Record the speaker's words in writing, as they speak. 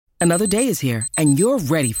Another day is here, and you're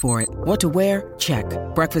ready for it. What to wear? Check.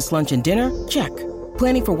 Breakfast, lunch, and dinner? Check.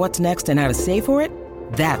 Planning for what's next and how to save for it?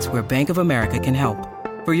 That's where Bank of America can help.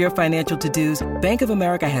 For your financial to-dos, Bank of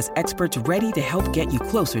America has experts ready to help get you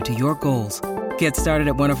closer to your goals. Get started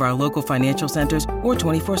at one of our local financial centers or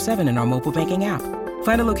 24/7 in our mobile banking app.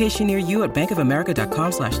 Find a location near you at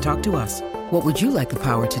bankofamerica.com/talktous. What would you like the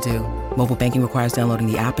power to do? Mobile banking requires downloading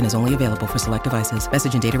the app and is only available for select devices.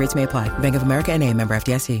 Message and data rates may apply. Bank of America NA, member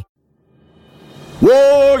FDIC.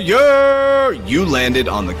 Warrior! You landed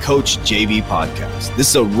on the Coach JV podcast.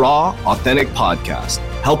 This is a raw, authentic podcast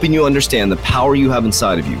helping you understand the power you have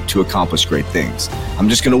inside of you to accomplish great things. I'm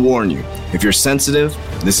just going to warn you, if you're sensitive,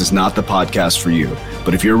 this is not the podcast for you.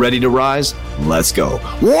 But if you're ready to rise, let's go.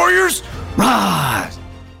 Warriors, rise!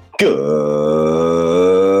 Good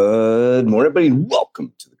morning, everybody, and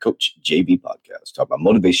welcome to the Coach JV podcast, talk about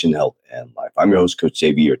motivation, health, and life. I'm your host, Coach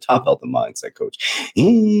JV, your top health and mindset coach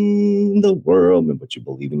in the world. And what you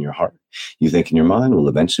believe in your heart, you think in your mind, will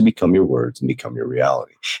eventually become your words and become your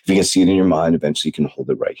reality. If you can see it in your mind, eventually you can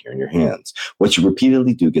hold it right here in your hands. What you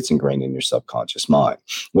repeatedly do gets ingrained in your subconscious mind.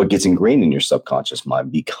 What gets ingrained in your subconscious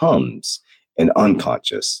mind becomes an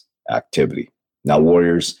unconscious activity. Now,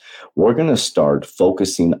 warriors, we're going to start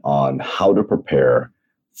focusing on how to prepare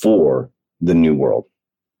for the new world.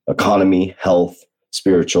 Economy, health,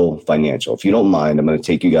 spiritual, financial. If you don't mind, I'm going to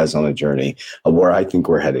take you guys on a journey of where I think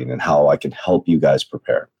we're heading and how I can help you guys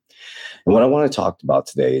prepare. And what I want to talk about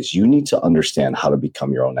today is you need to understand how to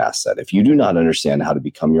become your own asset. If you do not understand how to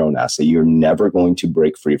become your own asset, you're never going to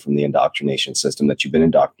break free from the indoctrination system that you've been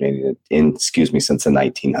indoctrinated in, since the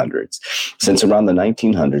 1900s. Since around the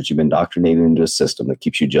 1900s, you've been indoctrinated into a system that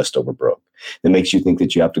keeps you just over broke. That makes you think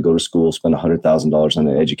that you have to go to school, spend $100,000 on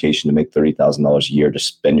an education to make $30,000 a year to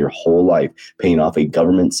spend your whole life paying off a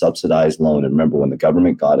government subsidized loan. And remember, when the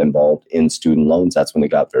government got involved in student loans, that's when it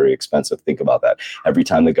got very expensive. Think about that. Every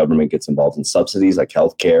time the government gets involved in subsidies like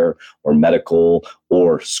healthcare or medical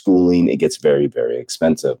or schooling, it gets very, very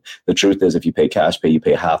expensive. The truth is, if you pay cash pay, you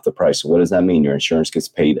pay half the price. So what does that mean? Your insurance gets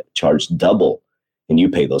charged double, and you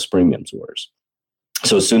pay those premiums worse.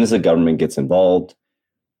 So as soon as the government gets involved,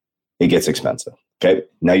 it gets expensive. Okay.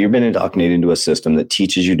 Now you've been indoctrinated into a system that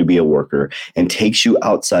teaches you to be a worker and takes you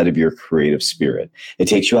outside of your creative spirit. It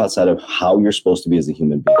takes you outside of how you're supposed to be as a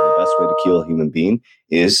human being. The best way to kill a human being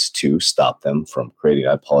is to stop them from creating.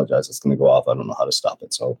 I apologize. It's going to go off. I don't know how to stop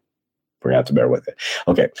it. So we're going to have to bear with it.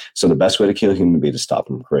 Okay. So the best way to kill a human being is to stop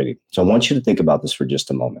them from creating. So I want you to think about this for just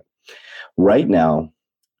a moment. Right now,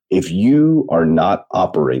 if you are not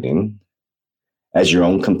operating as your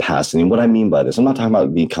own capacity. And what I mean by this, I'm not talking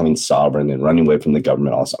about becoming sovereign and running away from the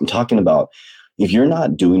government also. I'm talking about if you're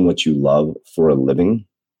not doing what you love for a living,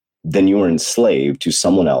 then you are enslaved to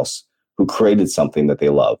someone else who created something that they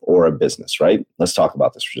love or a business, right? Let's talk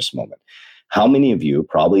about this for just a moment. How many of you,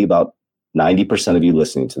 probably about 90% of you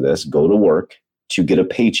listening to this, go to work to get a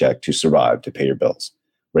paycheck to survive, to pay your bills?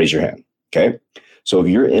 Raise your hand, okay? So if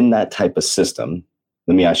you're in that type of system,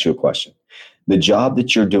 let me ask you a question. The job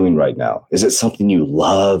that you're doing right now, is it something you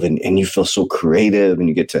love and you feel so creative and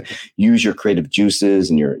you get to use your creative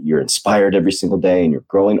juices and you're inspired every single day and you're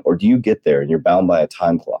growing? Or do you get there and you're bound by a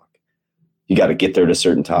time clock? You got to get there at a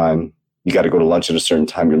certain time. You got to go to lunch at a certain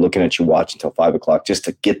time. You're looking at your watch until 5 o'clock just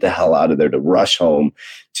to get the hell out of there, to rush home,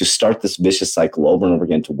 to start this vicious cycle over and over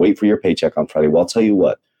again, to wait for your paycheck on Friday. Well, I'll tell you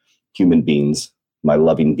what, human beings, my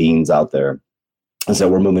loving beings out there, is that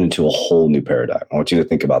we're moving into a whole new paradigm. I want you to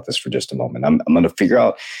think about this for just a moment. I'm going to figure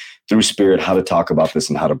out through spirit how to talk about this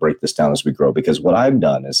and how to break this down as we grow. Because what I've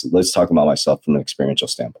done is, let's talk about myself from an experiential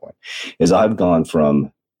standpoint, is I've gone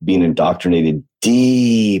from being indoctrinated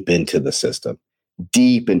deep into the system,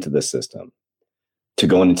 to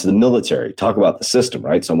going into the military. Talk about the system,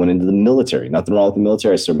 right? So I went into the military. Nothing wrong with the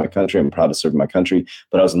military. I served my country. I'm proud to serve my country.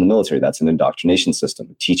 But I was in the military. That's an indoctrination system.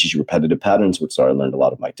 It teaches you repetitive patterns, which I learned a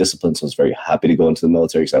lot of my disciplines. So I was very happy to go into the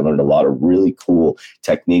military because I learned a lot of really cool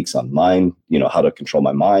techniques on mind, how to control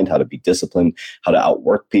my mind, how to be disciplined, how to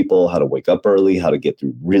outwork people, how to wake up early, how to get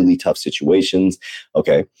through really tough situations.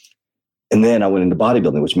 Okay. And then I went into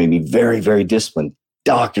bodybuilding, which made me very, very disciplined,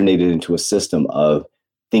 indoctrinated into a system of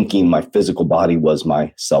thinking my physical body was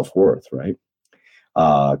my self-worth, right?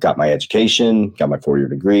 Got my education, got my 4-year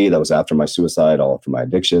degree. That was after my suicide, all after my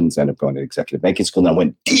addictions. Ended up going to executive banking school. And I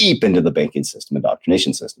went deep into the banking system,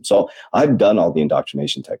 indoctrination system. So I've done all the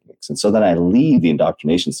indoctrination techniques. And so then I leave the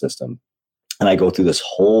indoctrination system and I go through this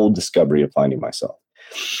whole discovery of finding myself.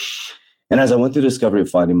 And as I went through the discovery of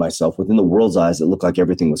finding myself, within the world's eyes, it looked like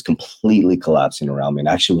everything was completely collapsing around me and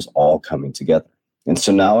actually was all coming together. And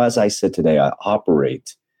so now as I sit today, I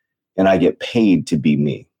operate and I get paid to be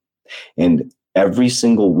me. And Every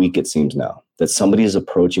single week, it seems now, that somebody is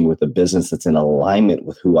approaching with a business that's in alignment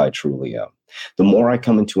with who I truly am. The more I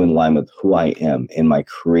come into alignment with who I am in my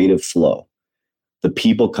creative flow, the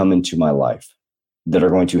people come into my life that are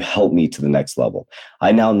going to help me to the next level.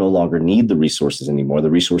 I now no longer need the resources anymore.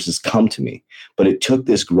 The resources come to me. But it took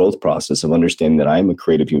this growth process of understanding that I am a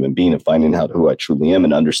creative human being and finding out who I truly am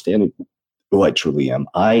and understanding who I truly am.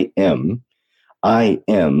 I am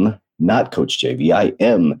not Coach JV. I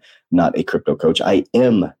am not a crypto coach. I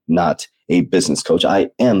am not a business coach.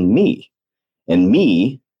 I am me. And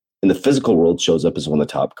me in the physical world shows up as one of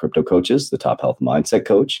the top crypto coaches, the top health mindset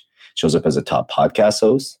coach, shows up as a top podcast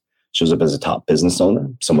host, shows up as a top business owner,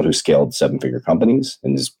 someone who scaled 7-figure companies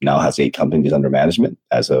and now has 8 companies under management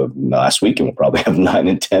as of last week. And we'll probably have 9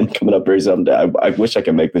 and 10 coming up very soon. I wish I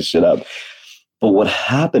could make this shit up. But what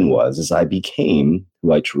happened is I became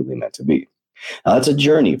who I truly meant to be. Now, that's a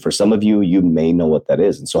journey. For some of you, you may know what that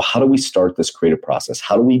is. And so how do we start this creative process?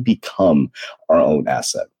 How do we become our own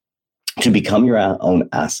asset? To become your own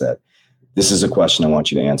asset, this is a question I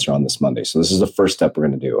want you to answer on this Monday. So this is the first step we're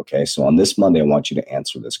going to do, okay? So on this Monday, I want you to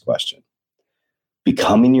answer this question.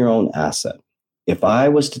 Becoming your own asset. If I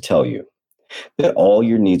was to tell you that all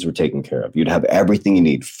your needs were taken care of, you'd have everything you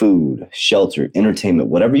need, food, shelter, entertainment,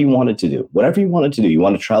 whatever you wanted to do, you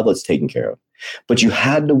want to travel, it's taken care of. But you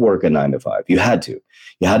had to work a 9 to 5. You had to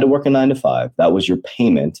work a 9 to 5. That was your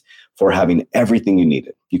payment for having everything you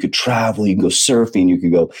needed. You could travel, you could go surfing, you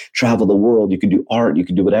could go travel the world, you could do art, you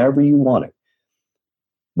could do whatever you wanted.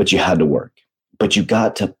 But you had to work. But you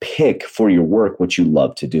got to pick for your work what you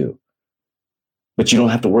love to do. But you don't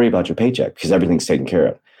have to worry about your paycheck because everything's taken care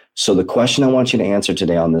of. So the question I want you to answer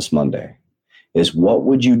today on this Monday is, what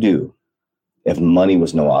would you do if money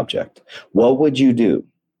was no object? What would you do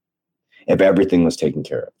if everything was taken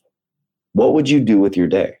care of? What would you do with your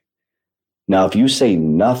day? Now, if you say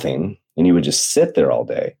nothing and you would just sit there all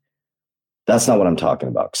day, that's not what I'm talking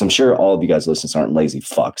about. Because I'm sure all of you guys listening aren't lazy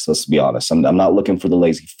fucks. Let's be honest. I'm not looking for the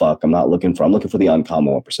lazy fuck. I'm looking for the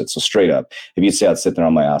uncommon 1%. So straight up, if you'd say I'd sit there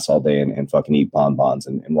on my ass all day and fucking eat bonbons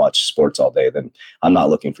and watch sports all day, then I'm not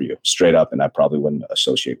looking for you. Straight up, and I probably wouldn't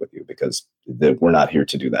associate with you because we're not here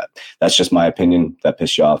to do that. That's just my opinion. That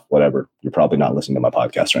pissed you off, whatever. You're probably not listening to my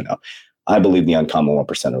podcast right now. I believe the uncommon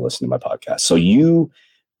 1% are listening to my podcast. So you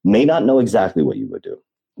may not know exactly what you would do,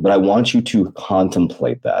 but I want you to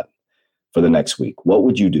contemplate that for the next week. What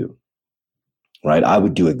would you do? Right? I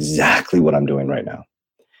would do exactly what I'm doing right now.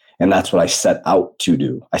 And that's what I set out to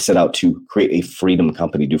do. I set out to create a freedom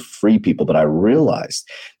company to free people, but I realized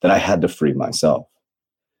that I had to free myself.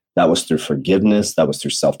 That was through forgiveness. That was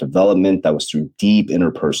through self-development. That was through deep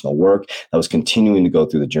interpersonal work. That was continuing to go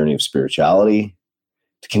through the journey of spirituality,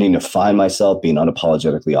 to continue to find myself, being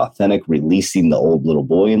unapologetically authentic, releasing the old little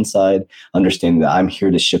boy inside, understanding that I'm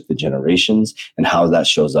here to shift the generations, and how that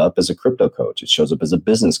shows up as a crypto coach. It shows up as a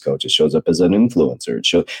business coach. It shows up as an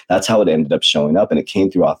influencer. That's how it ended up showing up, and it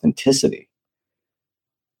came through authenticity.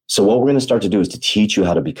 So what we're going to start to do is to teach you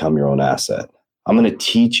how to become your own asset. I'm going to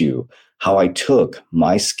teach you how I took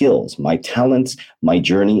my skills, my talents, my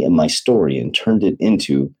journey, and my story and turned it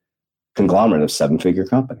into a conglomerate of 7-figure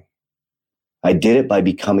company. I did it by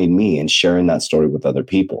becoming me and sharing that story with other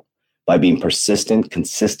people, by being persistent,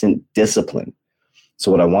 consistent, disciplined.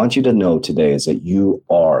 So what I want you to know today is that you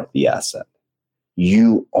are the asset.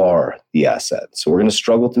 You are the asset. So we're going to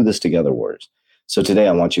struggle through this together, warriors. So today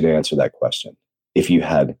I want you to answer that question. If you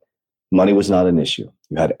had money was not an issue,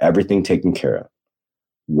 you had everything taken care of,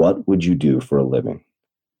 what would you do for a living?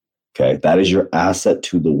 Okay, that is your asset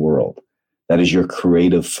to the world. That is your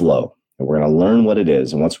creative flow. And we're going to learn what it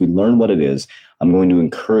is. And once we learn what it is, I'm going to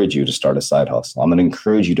encourage you to start a side hustle. I'm going to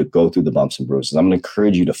encourage you to go through the bumps and bruises. I'm going to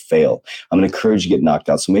encourage you to fail. I'm going to encourage you to get knocked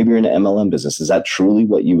out. So maybe you're in an MLM business. Is that truly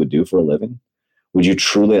what you would do for a living? Would you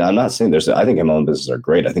truly? I'm not saying I think MLM businesses are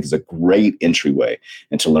great. I think it's a great entryway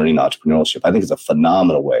into learning entrepreneurship. I think it's a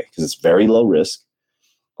phenomenal way because it's very low risk.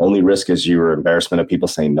 Only risk is your embarrassment of people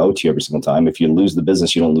saying no to you every single time. If you lose the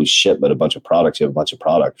business, you don't lose shit, but a bunch of products. You have a bunch of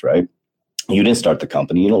products, right? You didn't start the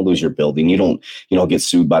company. You don't lose your building. You don't get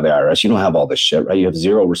sued by the IRS. You don't have all this shit, right? You have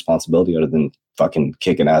zero responsibility other than fucking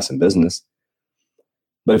kicking ass in business.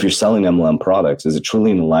 But if you're selling MLM products, is it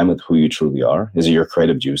truly in alignment with who you truly are? Is it your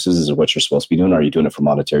creative juices? Is it what you're supposed to be doing? Are you doing it for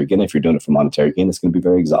monetary gain? If you're doing it for monetary gain, it's going to be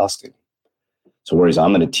very exhausting. So worries,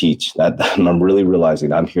 I'm going to teach that. I'm really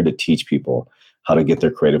realizing I'm here to teach people how to get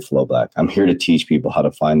their creative flow back. I'm here to teach people how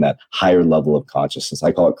to find that higher level of consciousness.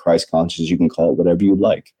 I call it Christ consciousness. You can call it whatever you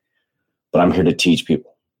like. But I'm here to teach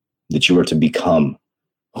people that you are to become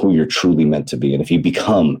who you're truly meant to be. And if you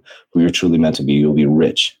become who you're truly meant to be, you'll be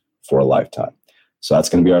rich for a lifetime. So that's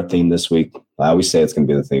going to be our theme this week. I always say it's going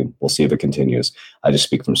to be the theme. We'll see if it continues. I just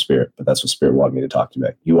speak from Spirit, but that's what Spirit wanted me to talk to you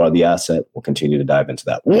about. You are the asset. We'll continue to dive into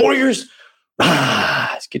that. Warriors,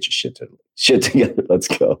 let's get your shit together. Let's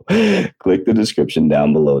go. Click the description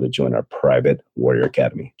down below to join our private Warrior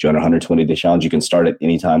Academy. Join our 120-day challenge. You can start at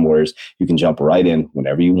any time, Warriors. You can jump right in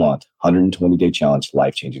whenever you want. 120-day challenge,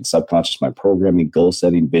 life-changing subconscious mind programming, goal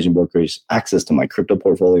setting, vision board creation, access to my crypto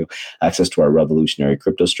portfolio, access to our revolutionary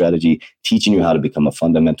crypto strategy, teaching you how to become a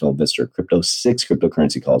fundamental investor of crypto, 6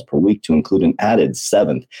 cryptocurrency calls per week to include an added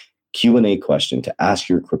 7th Q&A question to ask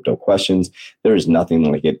your crypto questions. There is nothing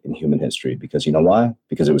like it in human history because you know why?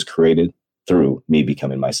 Because it was created through me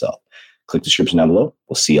becoming myself. Click the description down below.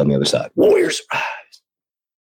 We'll see you on the other side. Warriors.